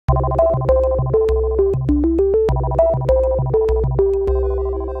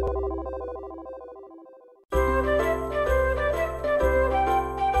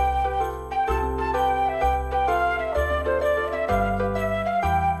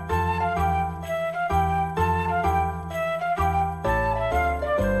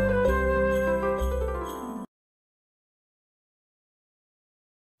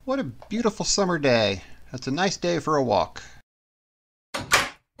What a beautiful summer day. It's a nice day for a walk.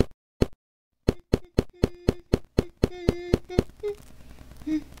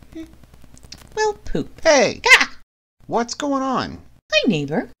 Well, poop. Hey! Gah! What's going on? Hi,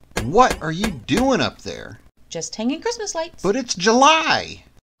 neighbor. What are you doing up there? Just hanging Christmas lights. But it's July!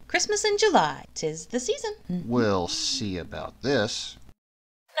 Christmas in July. 'Tis the season. We'll see about this.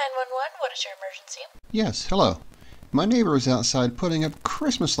 911, what is your emergency? Yes, hello. My neighbor is outside putting up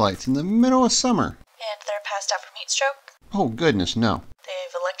Christmas lights in the middle of summer. And they're passed out from heat stroke? Oh, goodness, no.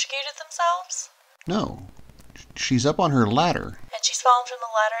 They've electrocuted themselves? No. She's up on her ladder. And she's fallen from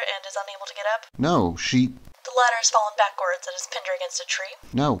the ladder and is unable to get up? No, The ladder has fallen backwards and has pinned her against a tree?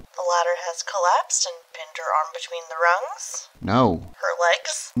 No. The ladder has collapsed and pinned her arm between the rungs? No. Her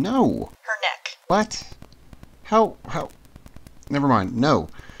legs? No. Her neck? What? How? Never mind. No.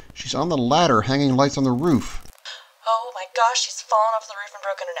 She's on the ladder hanging lights on the roof. Oh my gosh, she's fallen off the roof and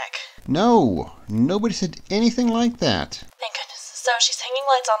broken her neck. No. Nobody said anything like that. Thank goodness. So she's hanging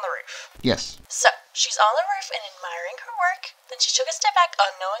lights on the roof. Yes. So, she's on the roof and admiring her work. Then she took a step back,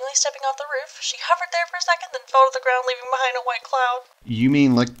 unknowingly stepping off the roof. She hovered there for a second, then fell to the ground, leaving behind a white cloud. You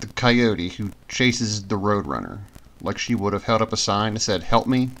mean like the coyote who chases the roadrunner? Like she would have held up a sign that said, "Help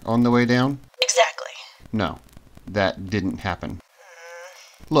me," on the way down? Exactly. No. That didn't happen.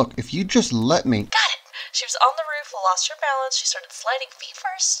 Look, if you just let me... Got it! She was on the roof, lost her balance, she started sliding feet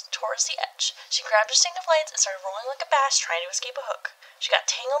first towards the edge. She grabbed her string of lights and started rolling like a bass trying to escape a hook. She got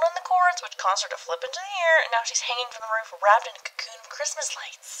tangled in the cords, which caused her to flip into the air, and now she's hanging from the roof wrapped in a cocoon of Christmas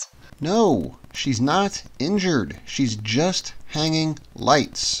lights. No, she's not injured. She's just hanging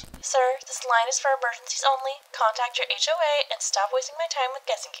lights. Sir, this line is for emergencies only. Contact your HOA and stop wasting my time with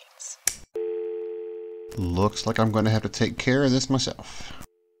guessing games. Looks like I'm going to have to take care of this myself.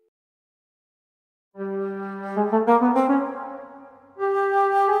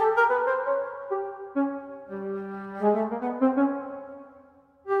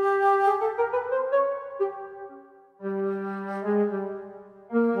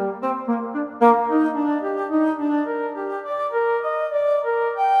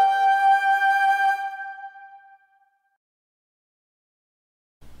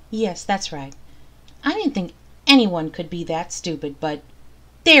 Yes, that's right. I didn't think anyone could be that stupid, but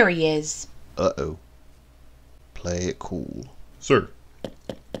there he is. Uh-oh. Play it cool. Sir,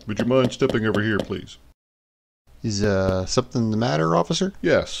 would you mind stepping over here, please? Is, something the matter, officer?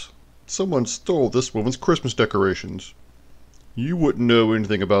 Yes. Someone stole this woman's Christmas decorations. You wouldn't know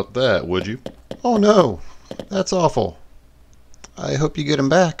anything about that, would you? Oh, no. That's awful. I hope you get him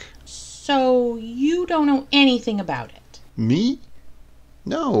back. So you don't know anything about it. Me?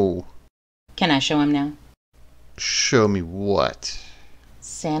 No. Can I show him now? Show me what?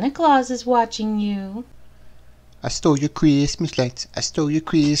 Santa Claus is watching you. I stole your Christmas lights. I stole your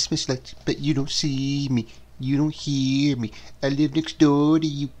Christmas lights. But you don't see me. You don't hear me. I live next door to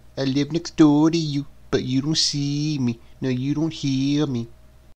you. I live next door to you. But you don't see me. No, you don't hear me.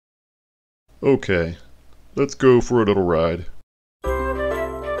 Okay. Let's go for a little ride.